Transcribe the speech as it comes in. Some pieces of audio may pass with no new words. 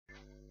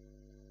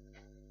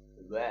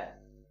Da.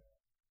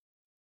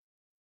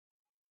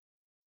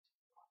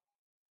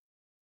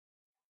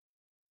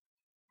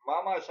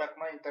 Mama, și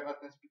acum ai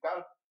internat în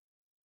spital?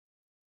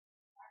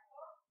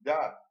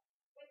 Da.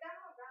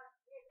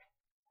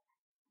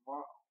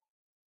 Ma.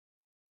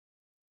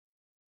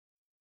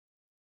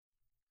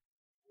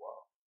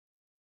 Wow.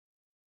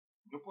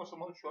 Nu pot să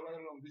mă duc și eu la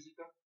el în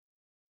vizită?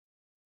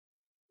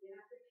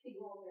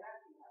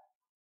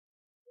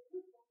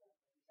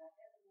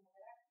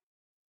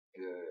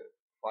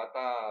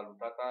 Fata lui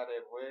tata are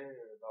voie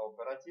la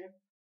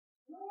operație?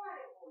 Nu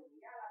are voie,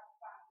 ea la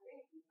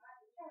pancreatic,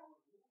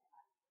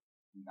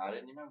 Nu are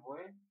nimeni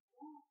voie?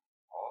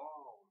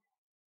 Oh.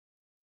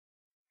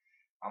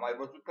 Am mai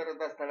văzut pe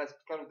de-astea la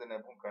spitalul de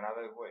nebun, că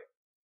n-aveai voie.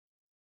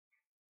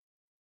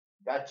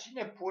 Dar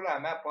cine pula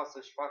mea poate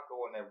să-și facă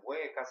o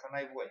nevoie ca să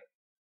n-ai voie?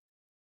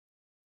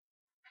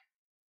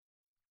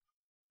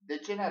 De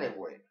ce n-are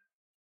voie?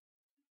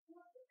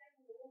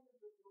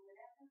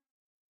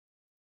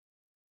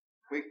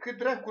 Păi cât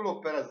dracul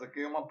operează, că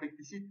eu m-am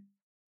plictisit?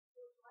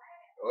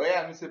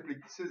 Ăia nu se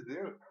plictisesc de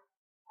el.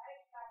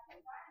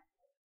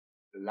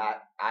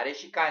 Are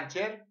și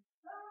cancer?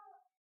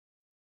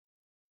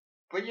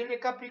 Păi el e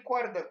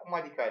capricoardă, cum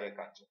adică are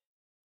cancer?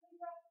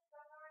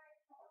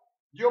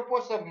 Eu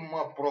pot să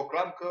mă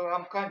proclam că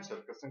am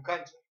cancer, că sunt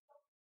cancer.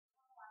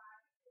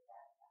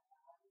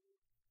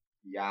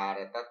 I-a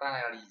arătat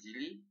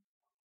analizile?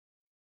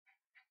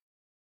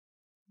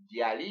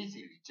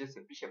 Dializile, ce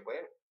se pișe pe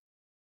el?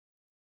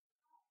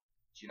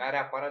 Cine are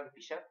aparat de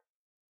pișat?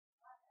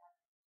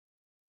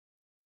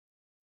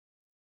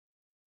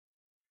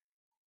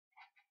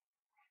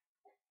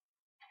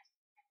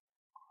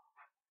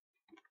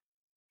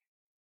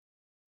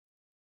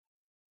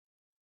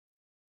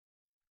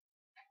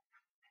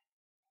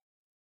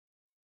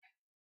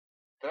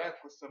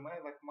 Dracu să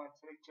mai dacă mă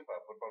înțeleg ceva,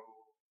 vorba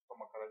lui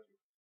Toma Caragiu.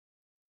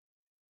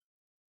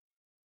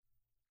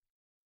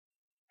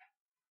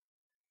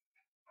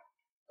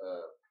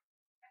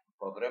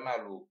 Pe vremea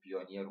lui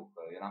Pionierul,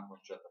 că eu n-am fost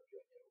niciodată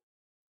Pionierul,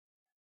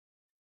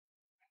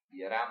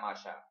 eram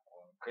așa,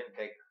 un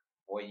cântec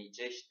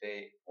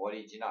voinicește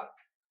original.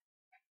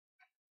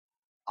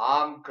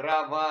 Am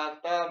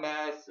cravata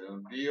mea,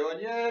 sunt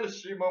pionier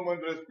și mă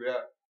mândresc cu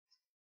ea.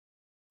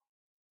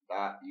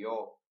 Da,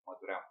 eu mă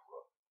duream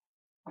pulă.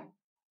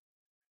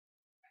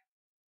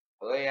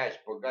 Ăia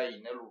își băga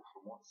inelul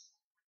frumos,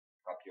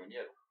 ca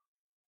pionierul.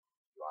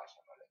 Eu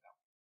așa mă legam.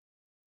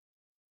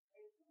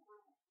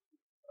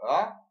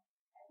 A?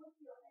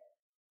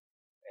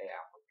 Ei,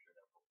 am fost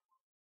pioner.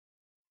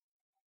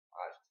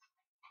 Așa.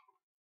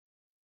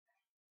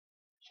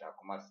 Și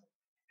acum sunt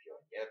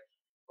pionier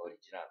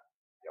original.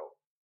 Eu.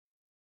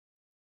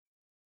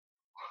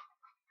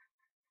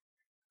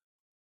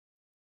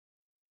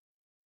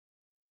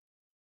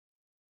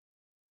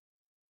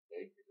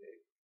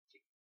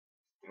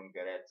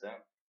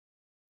 Strângăreață.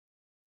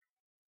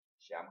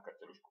 Și am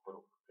cățeluși cu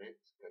părul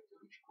preț,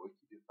 cățeluși cu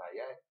ochii de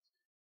taiați.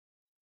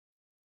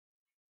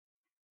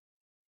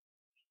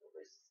 Și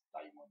trebuie să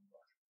stai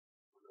mândru.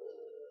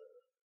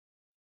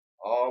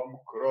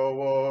 Am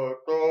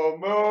cravata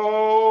mea.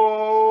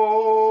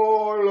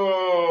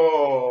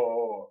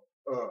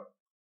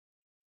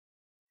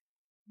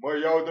 Mă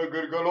iau de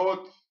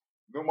gârgălot,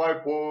 nu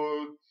mai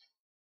pot.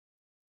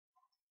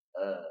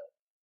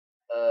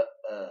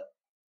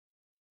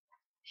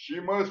 Și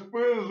mă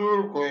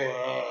spânzur cu...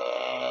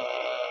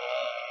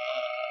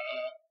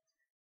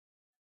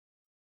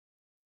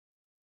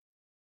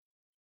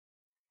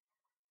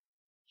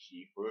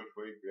 Și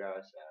fâlfâi pe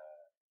așa.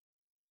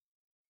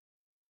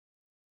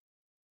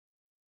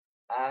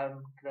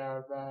 Am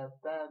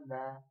cravata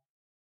mea.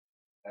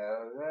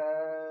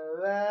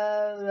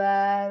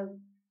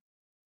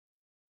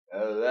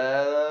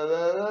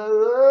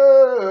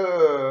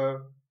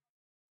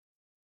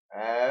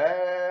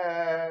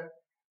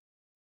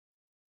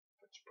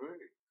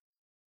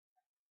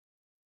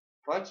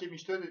 Face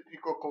mișto de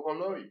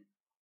tricocoloi.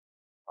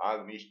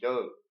 Fac mișto.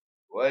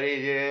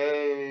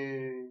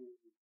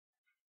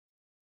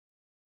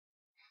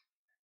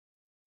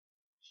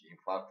 Și îmi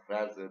fac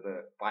frază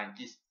de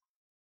panchist.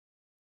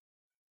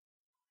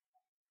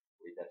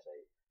 Uite așa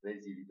e. 3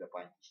 zile de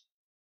panchist.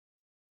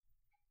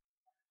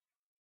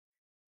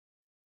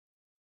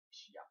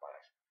 Și apar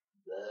așa.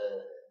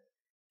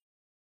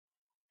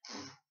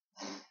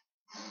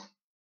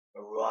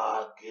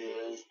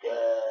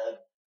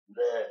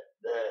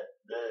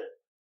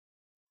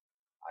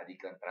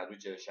 Adică în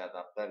traducere și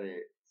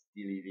adaptare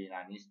stilii din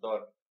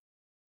Anistor,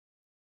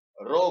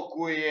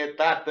 Rocu e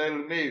tatăl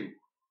meu.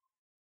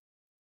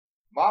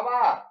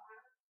 Mama,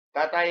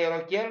 tata e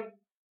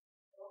rochel?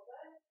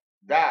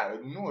 Da,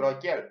 nu,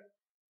 rochel.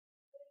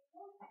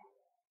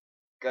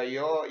 Că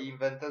eu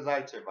inventez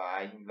altceva,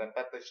 a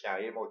inventat ăștia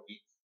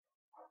emotiți,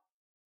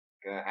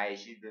 că a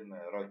ieșit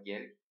din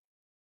rochel,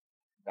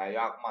 dar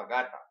eu acum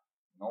gata,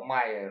 nu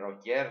mai e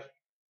rocher,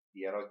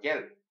 e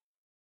rochel.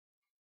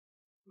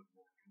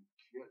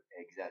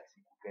 Exact,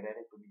 sunt cu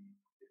cărere pe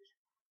mine.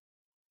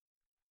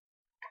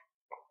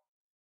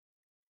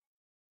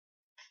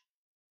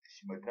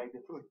 Și mă trag de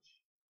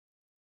floci.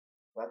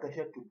 Fac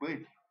așa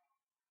tubări.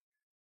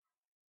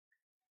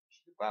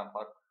 Și după aia îmi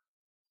fac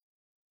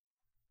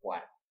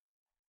oare.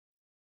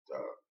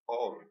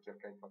 Ce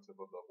că ai față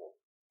bă,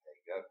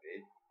 Adică,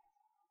 vezi?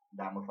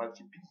 Dar mă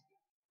face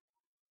pistă.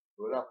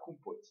 Ăla cum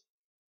poți?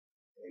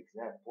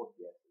 Exact, pot,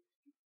 iar.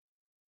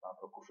 M-am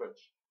făcut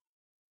făci.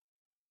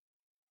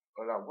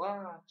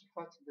 Ăla, ce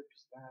faci de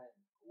pista aia?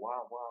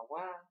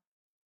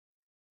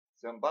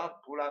 Să-mi bag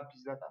pula în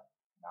pizda ta.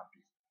 N-am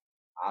pistă.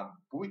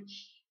 Am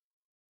buci.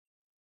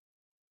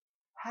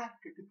 Hai,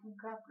 că te pun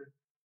capră.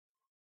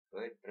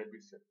 Băi,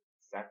 trebuie să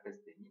sar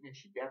peste mine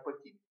și dea pe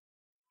tine.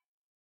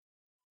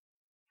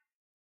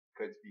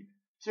 Că-ți vine.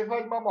 Ce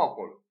faci, mama,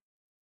 acolo?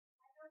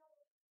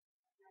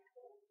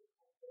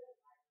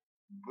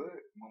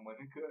 Bă, mă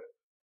mănâncă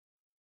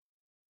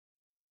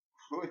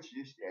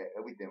flocii ăștia.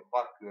 Uite, îmi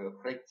fac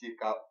frecție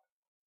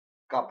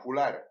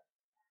capulară.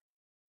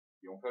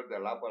 E un fel de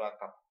labă la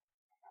cap.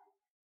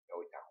 Ia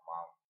uite, acum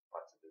am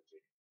față de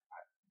ce.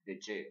 De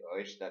ce?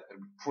 Ăștia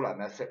trebuie pula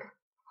mea să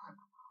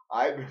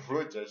aibă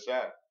floci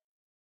așa.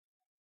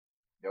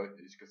 Ia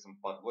uite, zici că sunt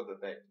pagodă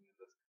de aia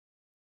chinezesc.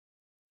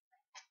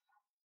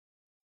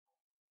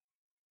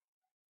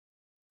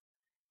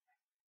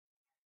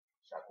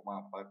 Și acum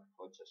îmi fac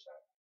floci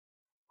așa.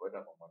 Bă,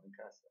 dar mă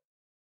mănâncă asta.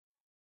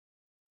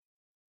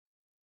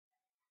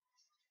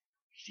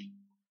 Și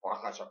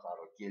fac așa ca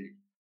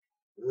rochelii.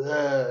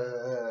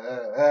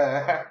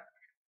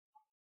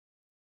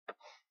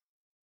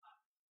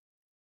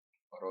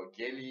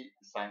 Rochelii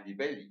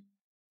Sandibeli.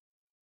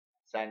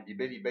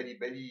 Sandibeli,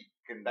 beli,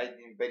 când dai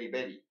din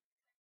beri.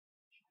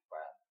 Și după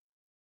aia.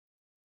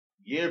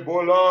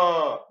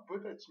 Ebola! Bă,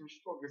 dar ce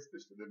mișto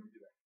găsește de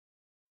numire.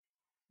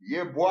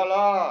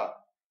 Ebola!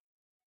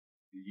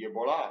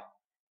 Ebola!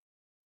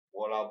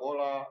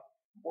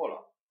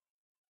 Bola.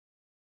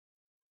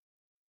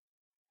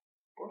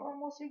 Până la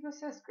urmă o să-i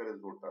găsească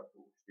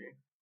rezultatul,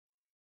 știi?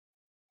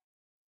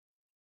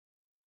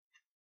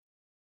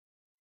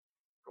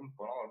 Când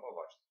până la urmă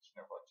va ști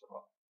cineva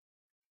ceva.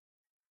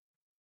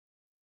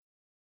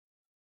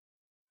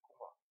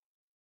 Cumva.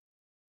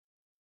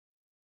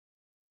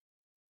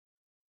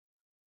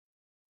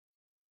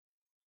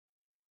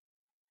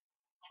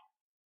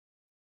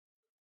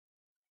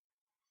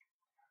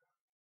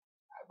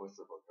 Hai bă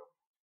să băgăm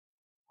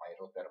mai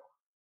rotermă.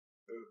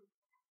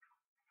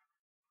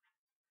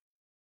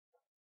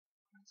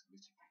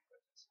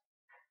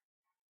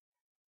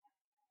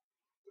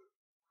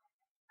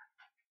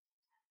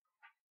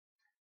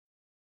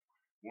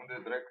 Unde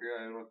dracu e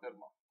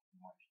aeroterma? Nu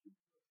mai știu.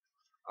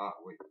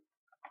 Uite.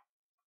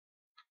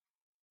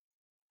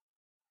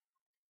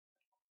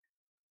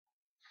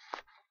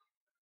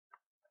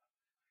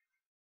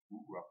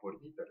 A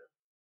pornit alea.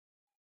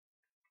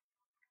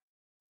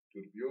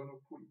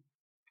 Turbionul pui.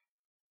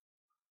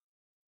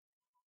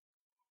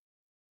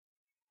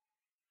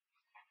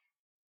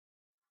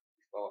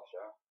 Stau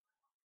așa.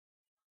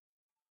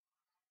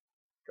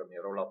 Că mi-e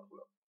rău la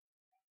pulă.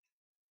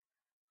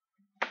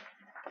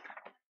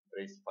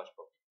 Vrei să faci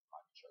pe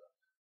niciodată.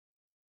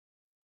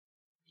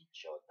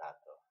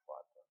 Niciodată,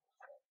 fată.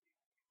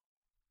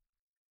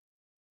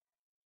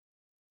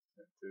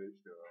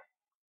 Înțelegi că...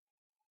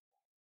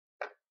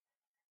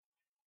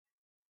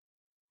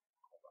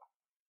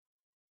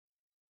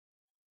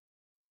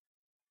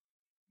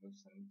 Nu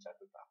sunt nici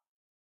atâta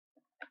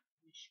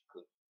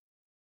mișcând.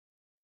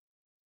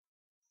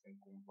 Sunt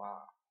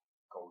cumva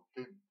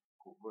căutând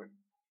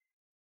cuvânt.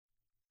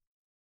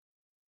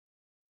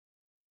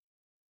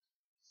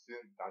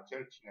 Sunt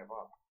acel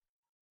cineva.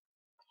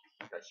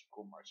 Ca și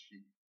cum aș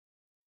fi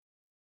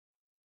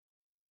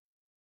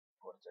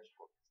orice aș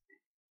povesti.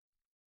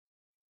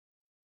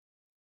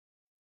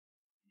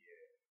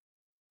 E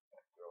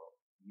într-o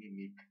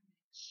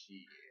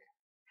nimicnicie.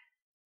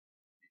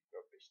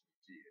 Dintr-o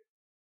veșnicie.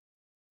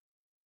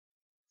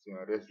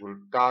 Sunt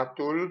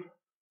rezultatul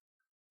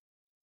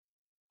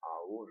a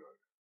unor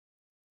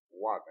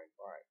oameni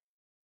mari.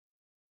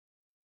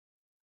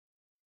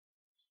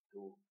 Și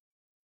tu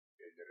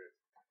ești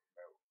rezultatul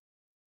meu.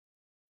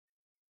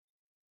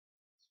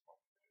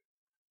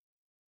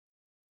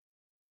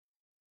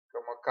 Că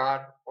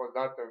măcar o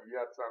dată în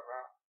viața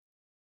mea